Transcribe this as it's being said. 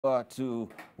To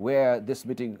where this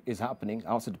meeting is happening.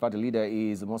 Our Senate party leader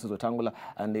is Moses Wetangula,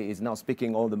 and he is now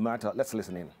speaking on the matter. Let's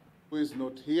listen in. Who is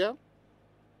not here,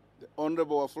 the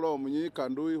Honorable Afula Omunyi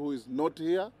Kandui, who is not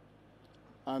here,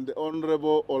 and the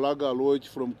Honorable Olaga Alwoj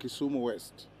from Kisumu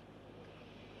West.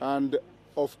 And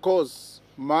of course,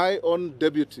 my own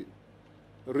deputy,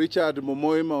 Richard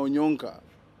Momoima Onyonka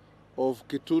of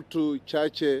Kitutu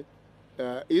Chache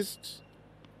East,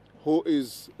 who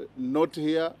is not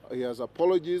here. He has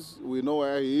apologies. We know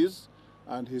where he is,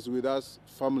 and he's with us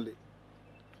family.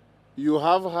 You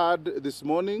have heard this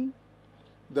morning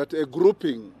that a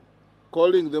grouping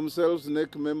calling themselves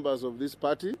NEC members of this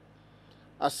party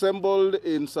assembled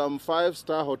in some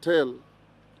five-star hotel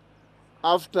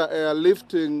after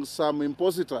airlifting some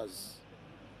impositors.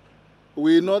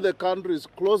 We know the country is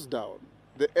closed down.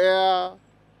 The air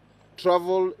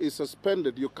travel is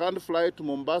suspended. You can't fly to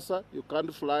Mombasa, you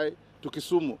can't fly to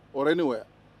Kisumu or anywhere.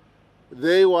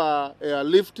 They were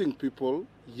airlifting people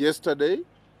yesterday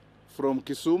from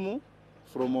Kisumu,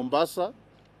 from Mombasa,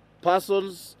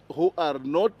 persons who are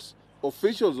not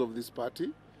officials of this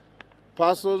party,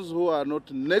 persons who are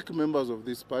not NEC members of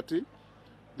this party.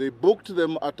 They booked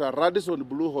them at a Radisson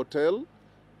Blue Hotel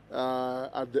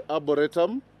at the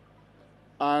Arboretum,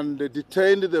 and they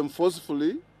detained them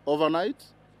forcefully overnight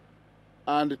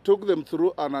and took them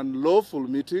through an unlawful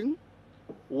meeting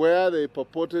where they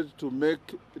purported to make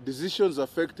decisions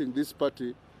affecting this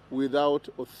party without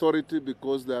authority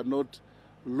because they are not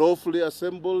lawfully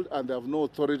assembled and they have no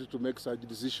authority to make such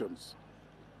decisions.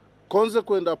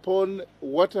 Consequent upon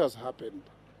what has happened,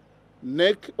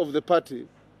 NEC of the party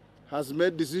has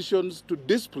made decisions to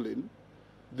discipline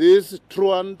these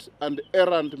truant and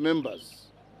errant members.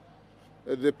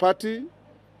 The party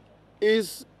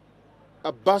is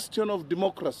a bastion of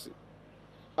democracy.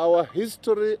 Our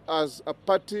history as a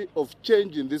party of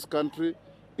change in this country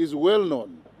is well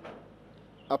known.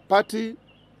 A party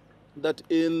that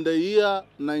in the year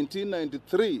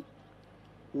 1993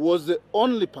 was the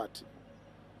only party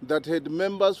that had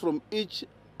members from each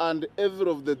and every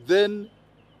of the then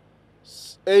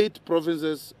 8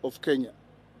 provinces of Kenya.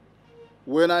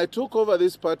 When I took over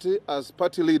this party as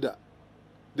party leader,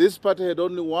 this party had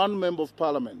only 1 member of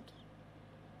parliament.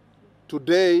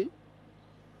 Today,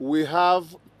 we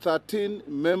have 13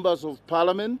 members of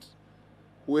parliament,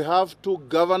 we have 2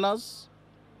 governors,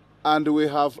 and we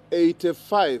have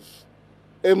 85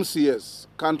 MCS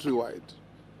countrywide.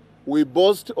 We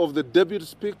boast of the deputy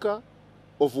speaker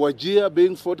of Wajir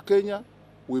being Ford Kenya.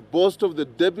 We boast of the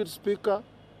deputy speaker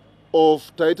of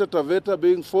Taita Taveta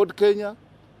being Ford Kenya,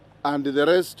 and the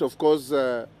rest, of course,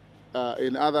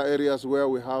 in other areas where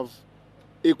we have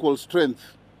equal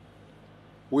strength.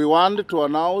 We want to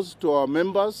announce to our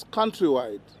members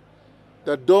countrywide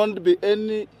that don't be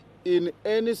in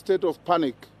any state of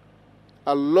panic.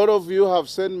 A lot of you have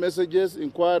sent messages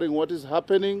inquiring what is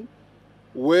happening,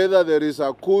 whether there is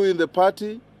a coup in the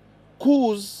party.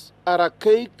 Coups are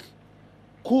archaic,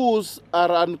 coups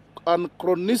are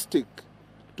anachronistic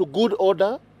to good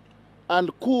order, and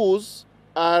coups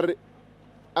are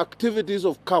activities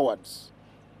of cowards.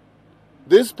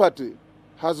 This party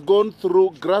has gone through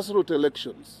grassroots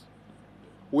elections.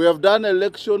 We have done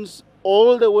elections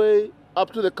all the way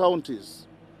up to the counties.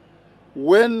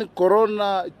 When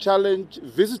Corona Challenge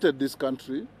visited this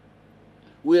country,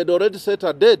 we had already set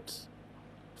a date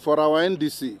for our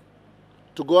NDC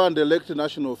to go and elect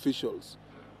national officials.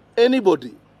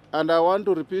 Anybody, and I want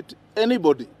to repeat,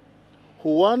 anybody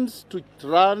who wants to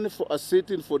run for a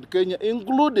seat in Ford Kenya,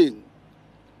 including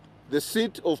the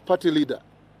seat of party leader,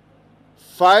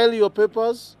 file your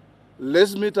papers.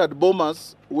 Let's meet at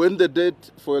Bomas when the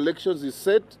date for elections is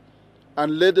set,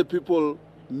 and let the people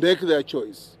make their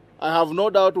choice. I have no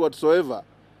doubt whatsoever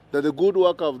that the good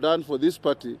work I've done for this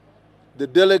party, the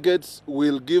delegates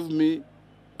will give me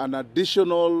an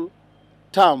additional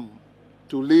term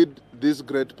to lead this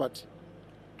great party.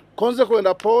 Consequent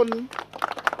upon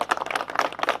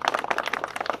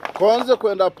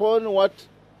what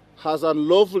has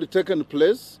unlawfully taken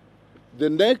place, the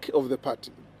NEC of the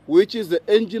party, which is the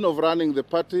engine of running the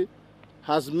party,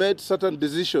 has made certain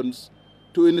decisions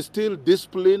to instill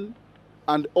discipline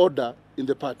and order in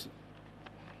the party.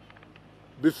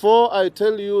 Before I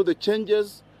tell you the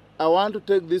changes, I want to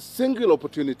take this single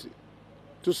opportunity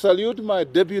to salute my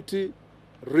deputy,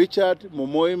 Richard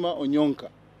Momoima Onyonka,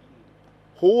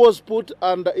 who was put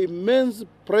under immense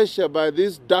pressure by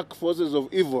these dark forces of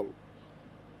evil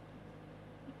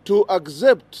to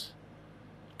accept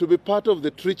to be part of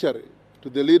the treachery to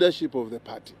the leadership of the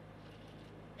party.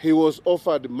 He was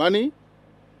offered money,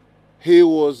 he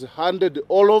was handed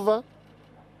all over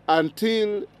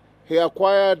until he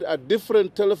acquired a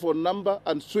different telephone number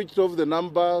and switched off the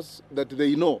numbers that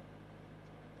they know.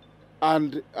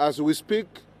 And as we speak,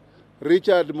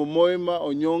 Richard Mumoima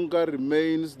Onyonga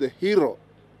remains the hero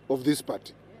of this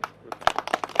party.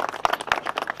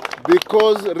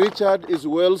 Because Richard is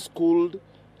well-schooled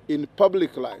in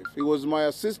public life. He was my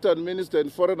assistant minister in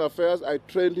foreign affairs. I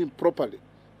trained him properly.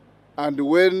 And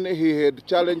when he had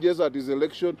challenges at his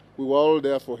election, we were all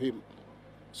there for him.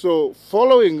 So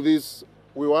following this,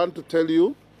 we want to tell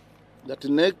you that the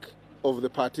NEC of the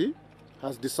party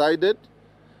has decided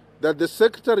that the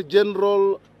Secretary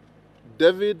General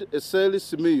David Eseli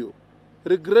Simiyu,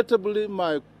 regrettably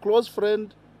my close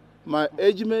friend, my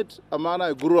age mate, a man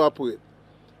I grew up with,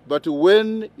 but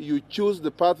when you choose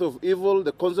the path of evil,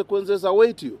 the consequences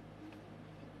await you.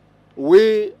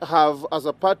 We have, as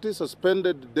a party,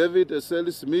 suspended David Eseli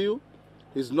Simiyu.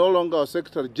 He's no longer our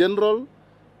Secretary General,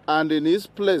 and in his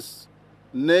place,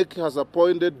 NEC has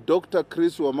appointed Dr.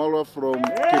 Chris Wamalwa from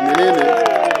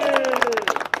Kiminini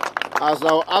as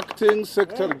our acting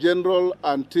Secretary General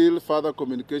until further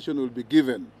communication will be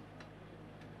given.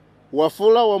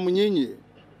 Wafula Wamunyinyi,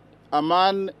 a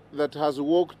man that has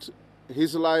walked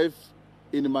his life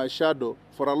in my shadow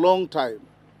for a long time,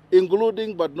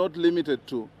 including but not limited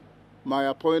to my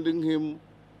appointing him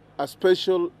a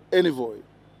special envoy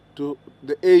to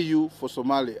the AU for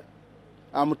Somalia.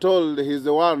 I'm told he's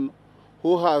the one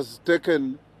who has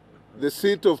taken the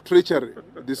seat of treachery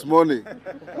this morning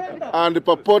and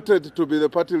purported to be the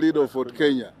party leader of Ford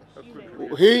Kenya.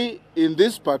 He, in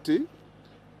this party,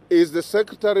 is the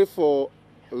Secretary for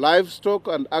Livestock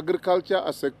and Agriculture,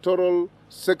 a sectoral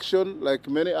section like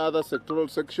many other sectoral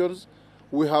sections.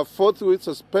 We have forthwith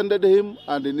suspended him,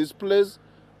 and in his place,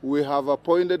 we have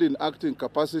appointed in acting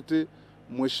capacity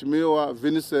Mheshimiwa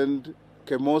Vincent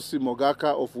Kemosi Mogaka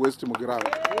of West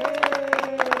Mugirango.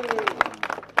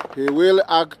 He will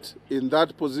act in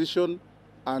that position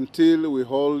until we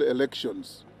hold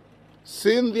elections.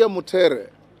 Cynthia Mutere,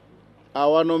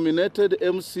 our nominated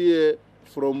MCA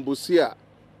from Busia,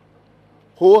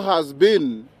 who has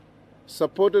been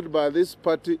supported by this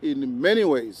party in many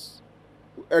ways,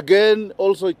 again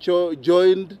also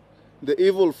joined the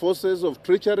evil forces of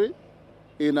treachery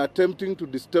in attempting to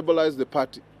destabilize the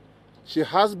party. She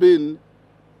has been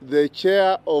the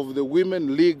chair of the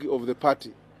Women League of the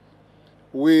party.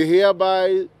 We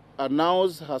hereby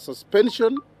announce her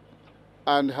suspension,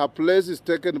 and her place is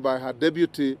taken by her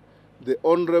deputy, the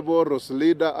Honorable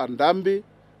Rosalida Andambi,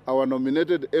 our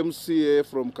nominated MCA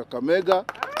from Kakamega,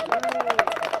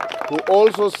 who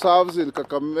also serves in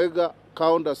Kakamega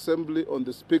County Assembly on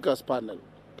the Speaker's panel.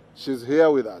 She's here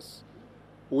with us.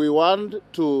 We want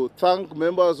to thank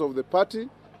members of the party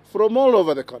from all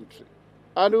over the country.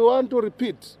 And we want to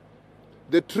repeat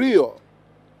the trio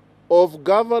of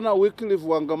Governor Wycliffe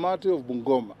Wangamati of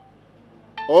Bungoma,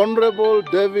 Honorable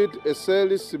David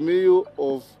Eseli Simiyu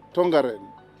of Tongaren,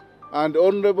 and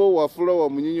Honorable Wafula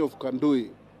Wamunyinyi of Kandui.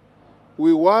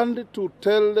 We want to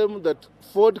tell them that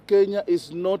Ford Kenya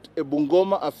is not a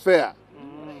Bungoma affair.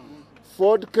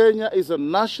 Ford Kenya is a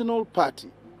national party.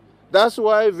 That's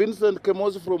why Vincent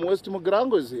Kemosi from West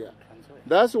Mugirango is here.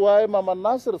 That's why Mama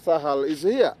Nasser Sahal is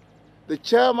here. The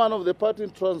chairman of the party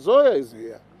in Trans Nzoia is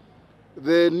here.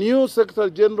 The new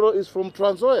Secretary General is from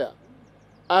Trans Nzoia.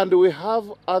 And we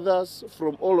have others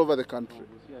from all over the country.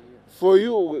 For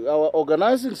you, our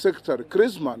organizing secretary,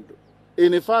 Chris Mandu,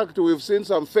 in fact, we've seen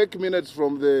some fake minutes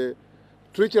from the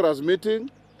treacherous meeting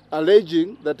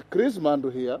alleging that Chris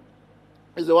Mandu here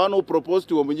is the one who proposed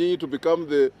to Wamunyinyi to become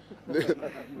the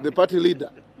party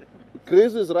leader.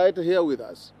 Chris is right here with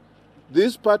us.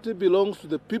 This party belongs to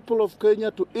the people of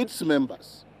Kenya, to its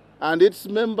members. And its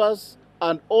members,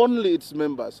 and only its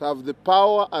members, have the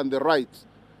power and the right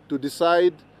to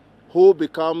decide who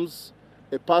becomes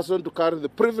a person to carry the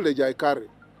privilege I carry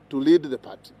to lead the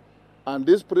party. And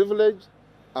this privilege,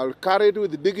 I'll carry it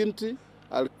with dignity,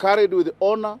 I'll carry it with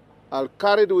honor, I'll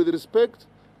carry it with respect,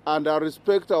 and I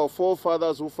respect our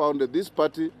forefathers who founded this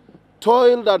party,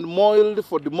 toiled and moiled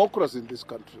for democracy in this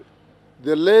country.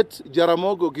 The late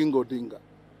Jaramogi Oginga Odinga,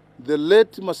 the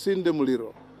late Masinde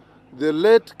Muliro, the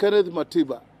late Kenneth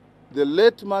Matiba, the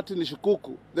late Martin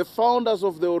Shikuku, the founders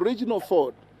of the original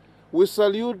Ford. We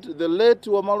salute the late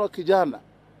Wamalwa Kijana,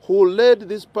 who led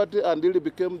this party until he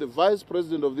became the vice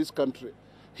president of this country.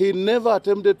 He never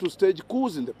attempted to stage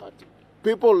coups in the party.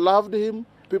 People loved him,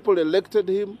 people elected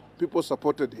him, people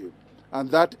supported him. And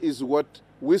that is what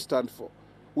we stand for.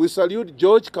 We salute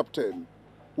George Captain.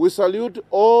 We salute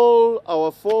all our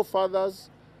forefathers,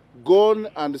 gone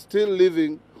and still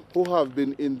living, who have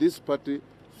been in this party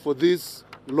for this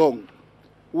long.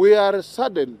 We are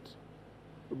saddened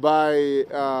by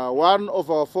one of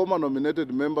our former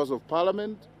nominated members of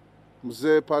parliament,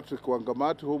 Mzee Patrick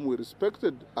Wangamati, whom we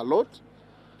respected a lot,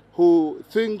 who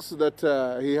thinks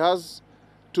that he has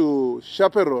to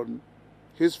chaperone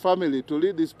his family to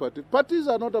lead this party. Parties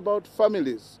are not about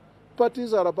families.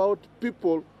 Parties are about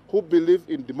people who believe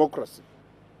in democracy.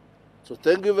 So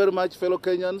thank you very much, fellow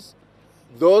Kenyans.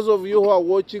 Those of you who are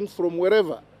watching from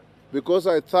wherever, because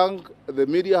I thank the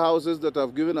media houses that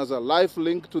have given us a live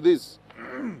link to this,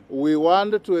 we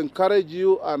want to encourage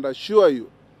you and assure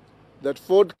you that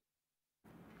Ford